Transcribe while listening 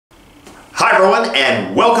Hi everyone,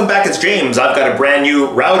 and welcome back. It's James. I've got a brand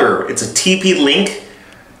new router. It's a TP-Link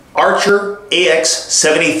Archer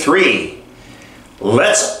AX73.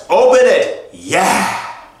 Let's open it.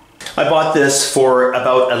 Yeah! I bought this for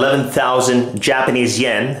about 11,000 Japanese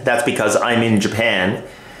yen. That's because I'm in Japan.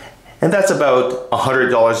 And that's about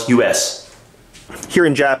 $100 US. Here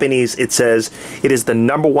in Japanese it says it is the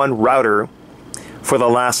 #1 router for the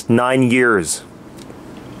last 9 years.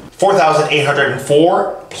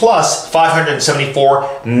 4,804 plus 574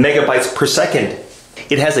 megabytes per second.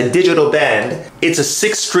 It has a digital band. It's a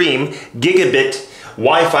 6-stream gigabit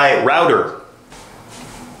Wi-Fi router.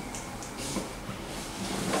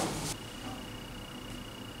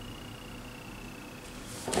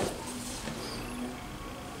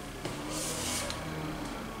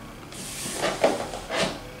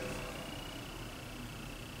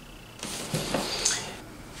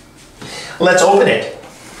 Let's open it.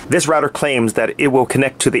 This router claims that it will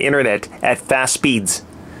connect to the internet at fast speeds.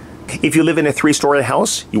 If you live in a 3-story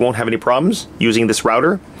house, you won't have any problems using this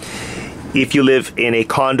router. If you live in a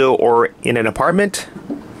condo or in an apartment,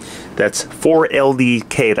 that's 4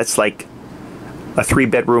 LDK, that's like a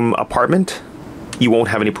 3-bedroom apartment, you won't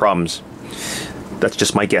have any problems. That's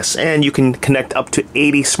just my guess. And you can connect up to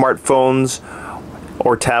 80 smartphones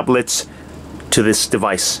or tablets to this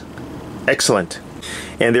device. Excellent.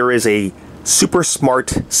 And there is a super smart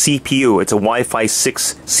CPU. It's a Wi-Fi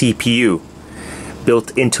 6 CPU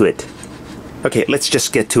built into it. Okay, let's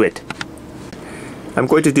just get to it. I'm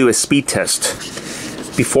going to do a speed test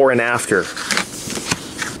before and after.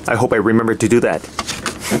 I hope I remember to do that.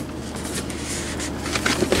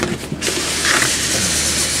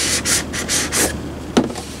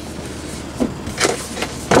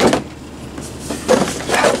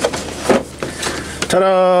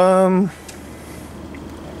 Ta-da!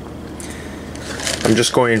 I'm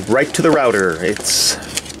just going right to the router.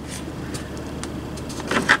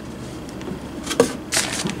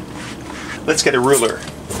 Let's get a ruler.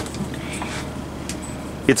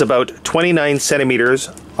 It's about 29 centimeters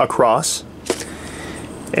across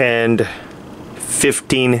and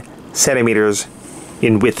 15 centimeters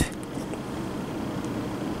in width.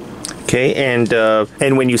 Okay, and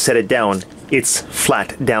when you set it down, it's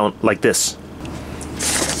flat down like this.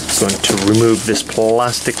 I'm going to remove this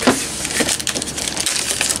plastic.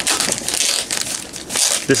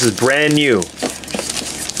 This is brand new.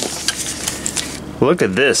 Look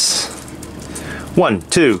at this. 1,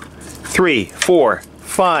 2, 3, 4,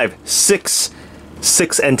 5, 6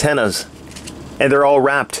 antennas. And they're all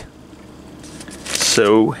wrapped.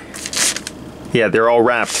 So, yeah, they're all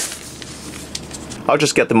wrapped. I'll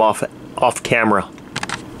just get them off camera.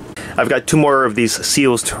 I've got 2 more of these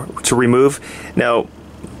seals to remove. Now,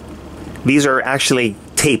 these are actually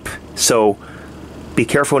tape, so be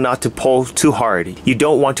careful not to pull too hard. You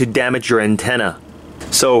don't want to damage your antenna.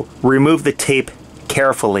 So remove the tape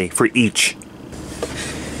carefully for each.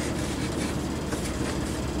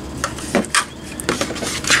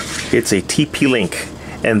 It's a TP-Link,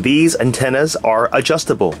 and these antennas are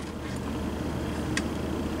adjustable.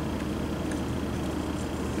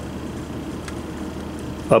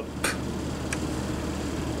 Up.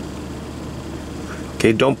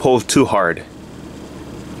 Okay, don't pull too hard.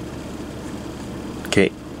 Okay.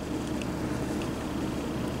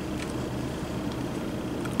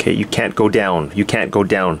 Okay, you can't go down. You can't go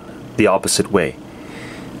down the opposite way.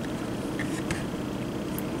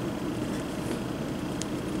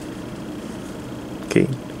 Okay.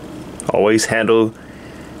 Always handle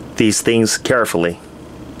these things carefully.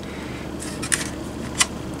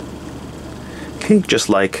 Okay, just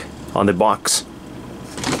like on the box.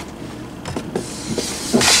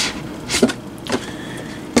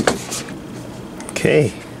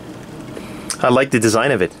 Okay, I like the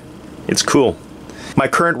design of it. It's cool. My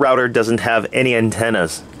current router doesn't have any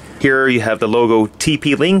antennas. Here you have the logo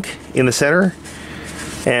TP-Link in the center,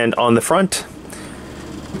 and on the front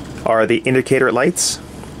are the indicator lights.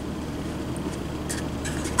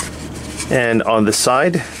 And on the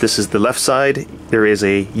side, this is the left side, there is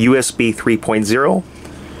a USB 3.0.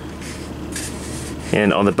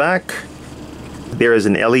 And on the back, there is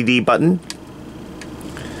an LED button,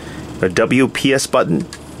 a WPS button,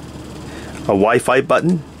 a Wi-Fi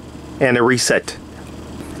button, and a reset.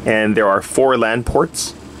 And there are 4 LAN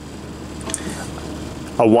ports,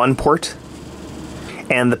 a WAN port,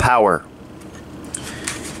 and the power.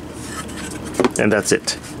 And that's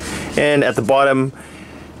it. And at the bottom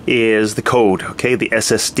is the code, okay, the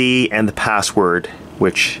SSD and the password,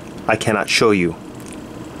 which I cannot show you.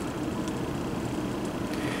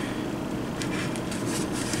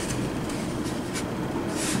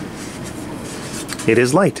 It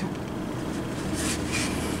is light.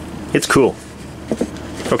 It's cool.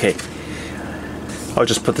 Okay, I'll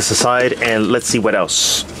just put this aside and let's see what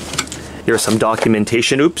else. There's some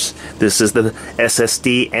documentation. Oops, this is the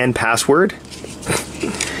SSD and password.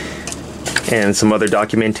 And some other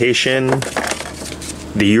documentation.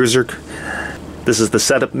 The user. This is the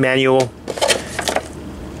setup manual.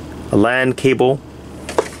 A LAN cable.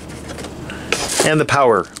 And the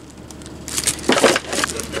power.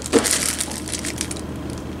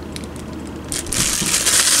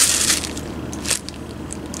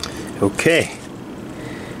 Okay,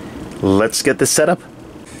 let's get this set up.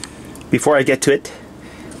 Before I get to it,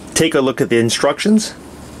 take a look at the instructions.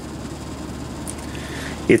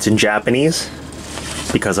 It's in Japanese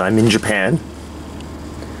because I'm in Japan.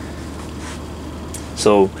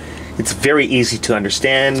 So it's very easy to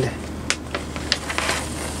understand.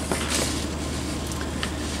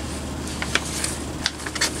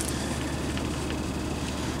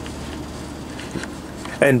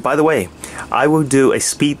 And by the way, I will do a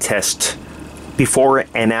speed test before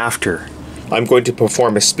and after. I'm going to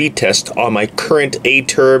perform a speed test on my current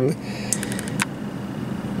A-term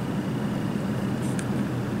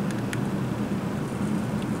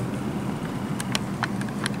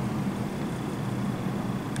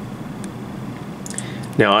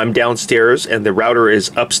Now I'm downstairs and the router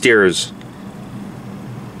is upstairs.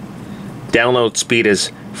 Download speed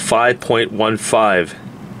is 5.15.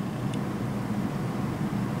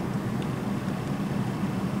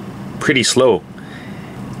 Pretty slow.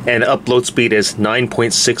 And upload speed is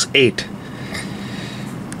 9.68.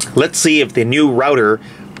 Let's see if the new router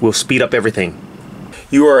will speed up everything.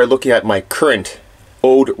 You are looking at my current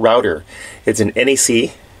old router. It's an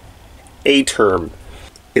NEC A-term.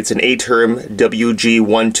 It's an A-term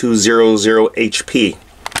WG1200HP.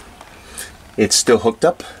 It's still hooked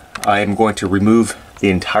up. I am going to remove the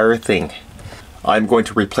entire thing. I'm going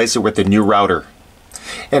to replace it with a new router.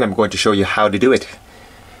 And I'm going to show you how to do it.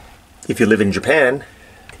 If you live in Japan,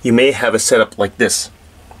 you may have a setup like this.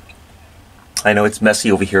 I know it's messy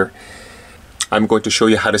over here. I'm going to show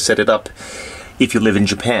you how to set it up if you live in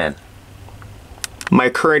Japan. My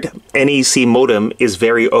current NEC modem is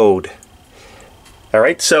very old.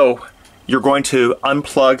 Alright, so you're going to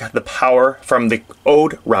unplug the power from the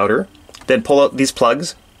old router, then pull out these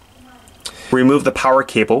plugs, remove the power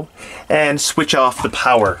cable, and switch off the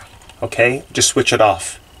power. Okay, just switch it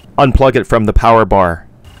off. Unplug it from the power bar.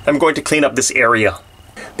 I'm going to clean up this area.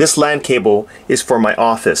 This LAN cable is for my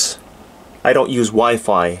office. I don't use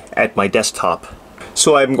Wi-Fi at my desktop.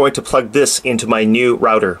 So I'm going to plug this into my new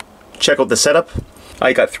router. Check out the setup.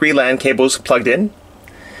 I got 3 LAN cables plugged in.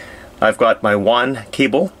 I've got my WAN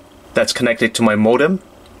cable that's connected to my modem.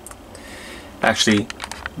 Actually,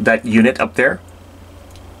 that unit up there.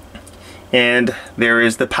 And there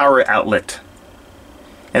is the power outlet.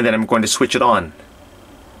 And then I'm going to switch it on.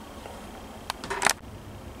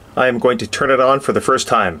 I am going to turn it on for the first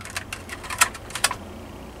time.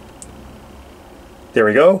 There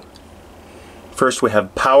we go. First we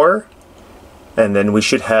have power, and then we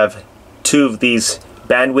should have 2 of these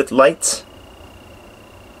bandwidth lights.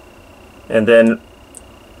 And then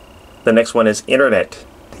the next one is internet.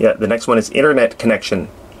 Yeah, the next one is internet connection.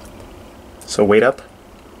 So wait up.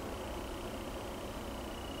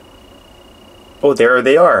 Oh, there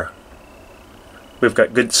they are. We've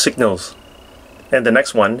got good signals. And the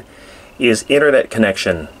next one is internet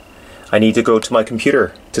connection. I need to go to my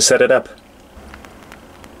computer to set it up.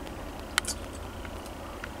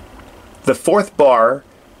 The 4th bar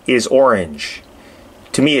is orange.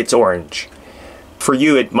 To me it's orange. For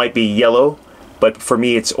you it might be yellow, but for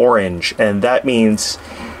me it's orange, and that means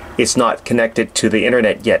it's not connected to the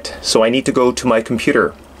internet yet. So I need to go to my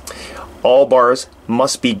computer. All bars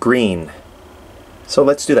must be green. So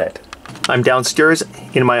let's do that. I'm downstairs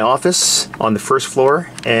in my office on the 1st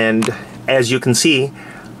floor, and as you can see,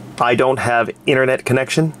 I don't have internet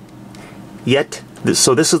connection yet.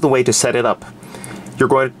 So this is the way to set it up. You're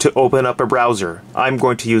going to open up a browser. I'm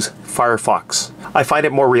going to use Firefox. I find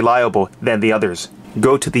it more reliable than the others.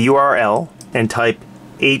 Go to the URL and type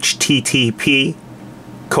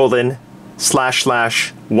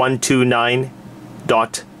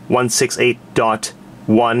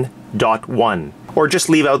http://129.168.1.1, or just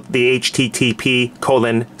leave out the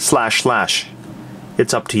http://.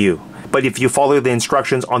 It's up to you. But if you follow the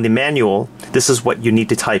instructions on the manual, this is what you need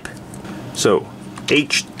to type. So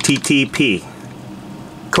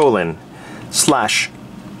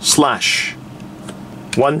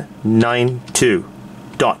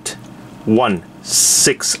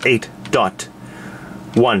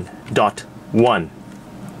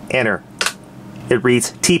Enter. It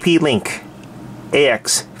reads TP-Link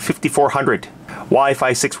AX7400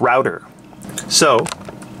 Wi-Fi 6 router. So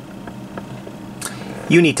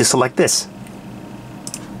you need to select this.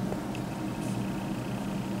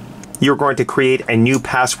 You're going to create a new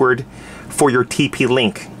password for your TP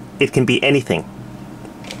link. It can be anything.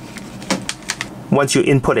 Once you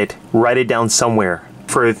input it, write it down somewhere.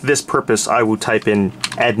 For this purpose, I will type in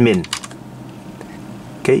admin.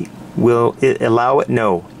 Okay, will it allow it?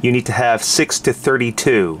 No. You need to have 6 to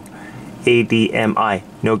 32. ADMI.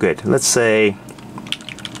 No good. Let's say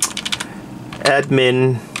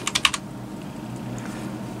admin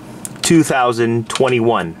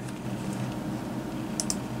 2021.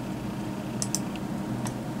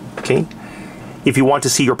 Okay. If you want to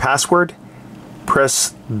see your password,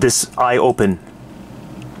 press this I open.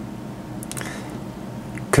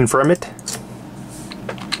 Confirm it.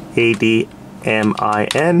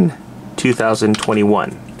 ADMIN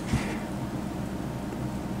 2021.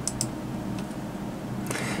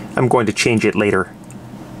 I'm going to change it later.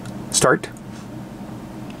 Start.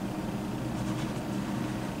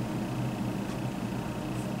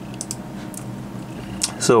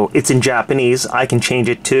 So it's in Japanese. I can change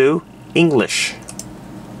it to English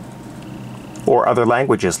or other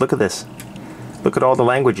languages. Look at this. Look at all the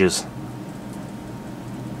languages.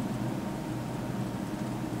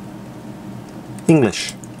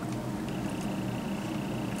 English.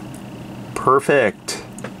 Perfect.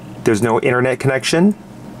 There's no internet connection.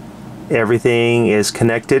 Everything is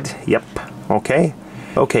connected. Yep. Okay.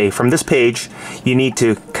 Okay, from this page, you need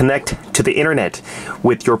to connect to the internet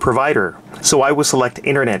with your provider. So I will select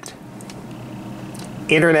internet.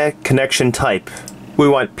 Internet connection type. We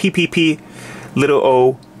want PPP little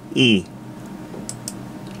o e.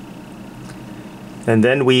 And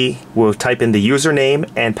then we will type in the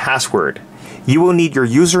username and password. You will need your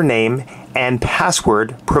username and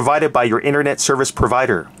password provided by your internet service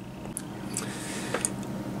provider.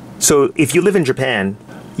 So if you live in Japan,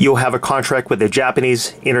 you'll have a contract with a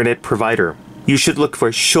Japanese internet provider. You should look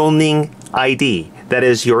for Shonin ID. That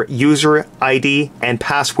is your user ID and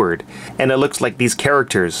password. And it looks like these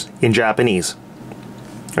characters in Japanese.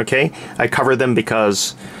 Okay? I cover them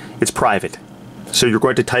because it's private. So you're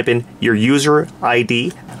going to type in your user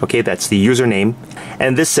ID. Okay, that's the username.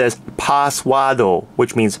 And this says passwado,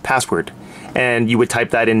 which means password. And you would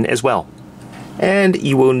type that in as well. And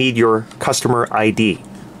you will need your customer ID.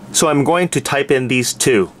 So I'm going to type in these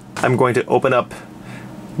two. I'm going to open up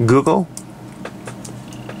Google,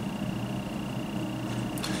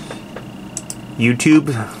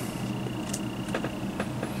 YouTube.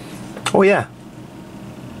 Oh yeah,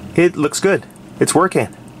 it looks good. It's working.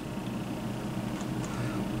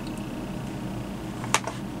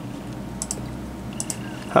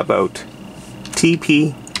 How about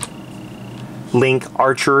TP Link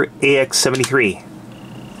Archer AX73?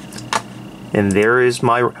 And there is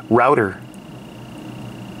my router.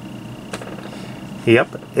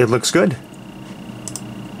 Yep, it looks good.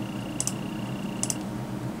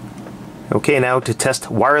 Okay, now to test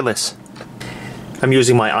wireless. I'm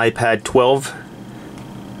using my iPad 12.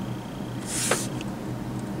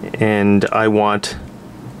 And I want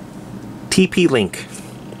TP Link.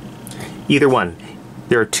 Either one.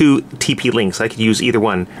 There are two TP links. I could use either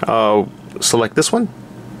one. I'll select this one.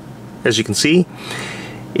 As you can see,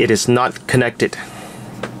 it is not connected.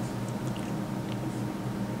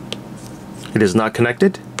 It is not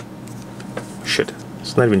connected. Shit,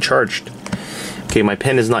 it's not even charged. Okay, my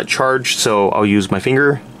pen is not charged, so I'll use my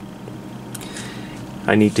finger.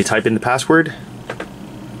 I need to type in the password.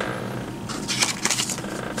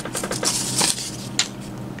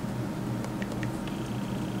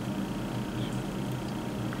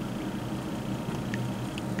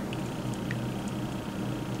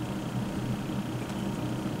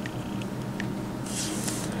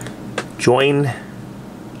 Join.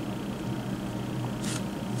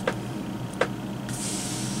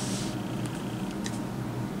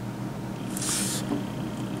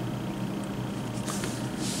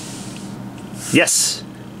 Yes,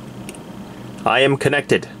 I am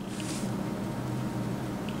connected.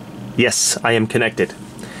 Yes, I am connected.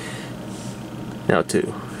 Now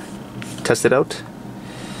to test it out,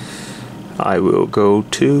 I will go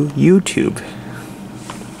to YouTube.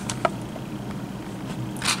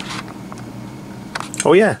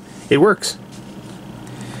 Oh yeah, it works.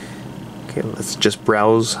 Okay, let's just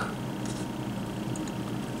browse.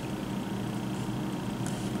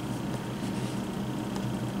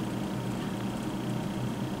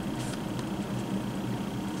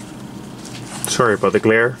 Sorry about the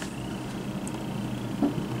glare.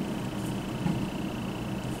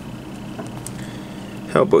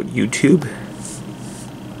 How about YouTube?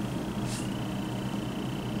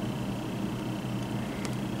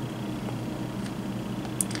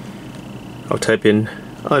 I'll type in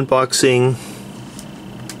unboxing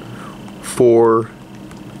for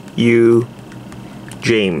you,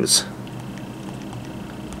 James.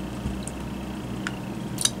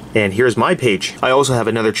 And here's my page. I also have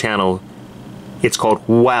another channel. It's called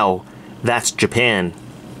Wow, That's Japan.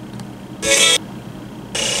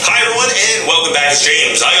 Hi everyone, and welcome back to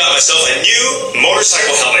James. I got myself a new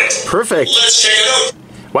motorcycle helmet. Perfect. Let's check it out.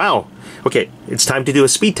 Wow. Okay, it's time to do a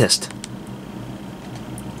speed test.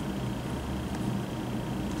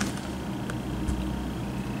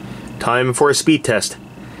 Time for a speed test.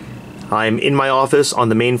 I'm in my office on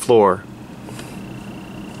the main floor.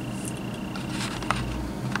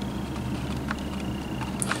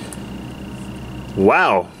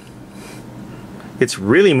 Wow. It's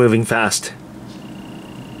really moving fast.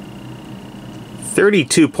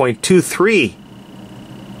 32.23.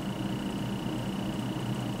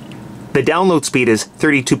 The download speed is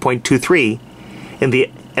 32.23 and the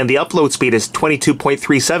upload speed is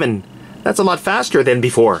 22.37. That's a lot faster than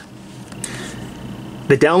before.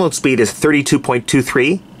 The download speed is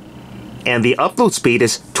 32.23 and the upload speed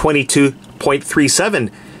is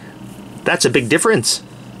 22.37. That's a big difference.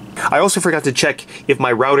 I also forgot to check if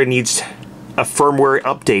my router needs a firmware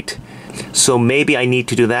update. So maybe I need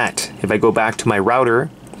to do that. If I go back to my router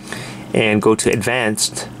and go to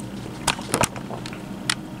advanced,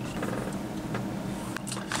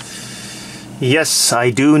 yes, I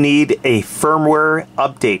do need a firmware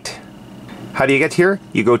update. How do you get here?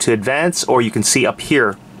 You go to advanced, or you can see up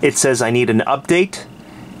here. It says I need an update.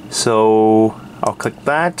 So I'll click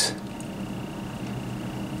that.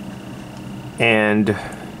 And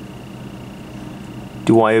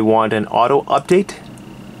do I want an auto update?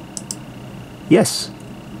 Yes.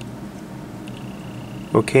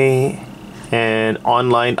 Okay. And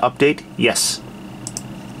online update? Yes.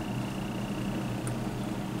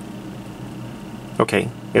 Okay.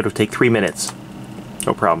 It'll take 3 minutes.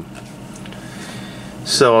 No problem.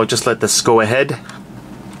 So I'll just let this go ahead.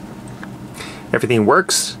 Everything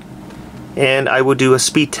works. And I will do a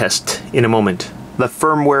speed test in a moment. The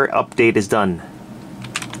firmware update is done.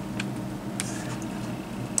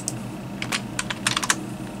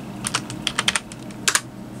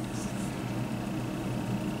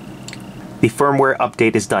 The firmware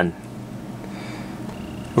update is done.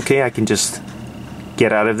 Okay, I can just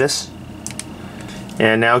get out of this.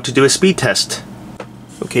 And now to do a speed test.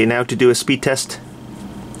 Okay, now to do a speed test.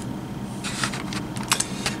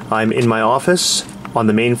 I'm in my office on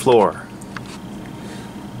the main floor.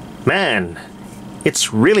 Man,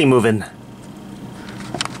 it's really moving.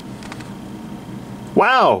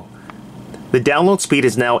 Wow! The download speed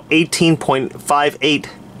is now 18.58.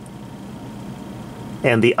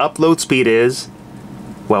 And the upload speed is,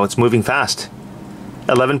 well, it's moving fast.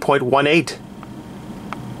 11.18.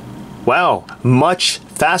 Wow, much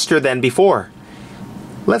faster than before.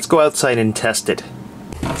 Let's go outside and test it.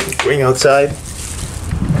 Going outside.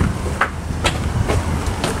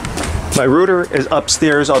 My router is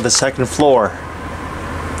upstairs on the second floor.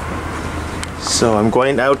 So I'm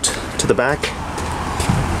going out to the back.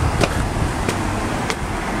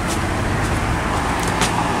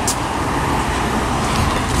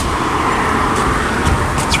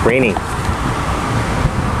 It's raining.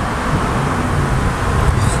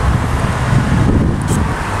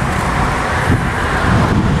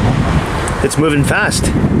 It's moving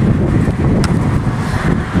fast.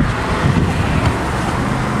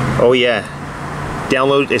 Oh yeah.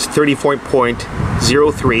 Download is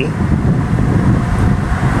 34.03.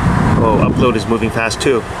 Oh, upload is moving fast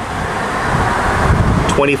too.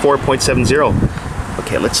 24.70.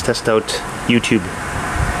 Okay, let's test out YouTube.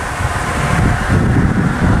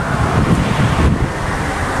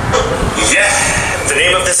 Yeah, the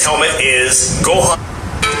name of this helmet is Gohan.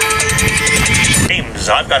 James,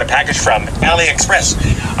 I've got a package from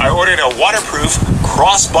AX73. I ordered a waterproof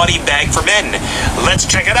crossbody bag for men. Let's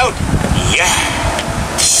check it out. Yeah.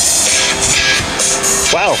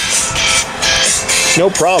 Wow. No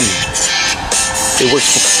problem. It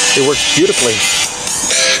works beautifully.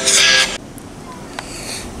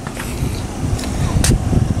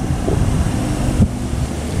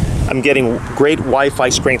 I'm getting great Wi-Fi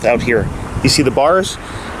strength out here. You see the bars?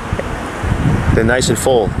 They're nice and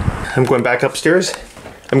full. I'm going back upstairs.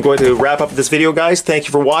 I'm going to wrap up this video, guys. Thank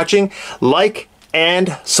you for watching. Like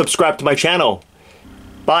and subscribe to my channel.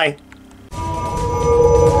 Bye.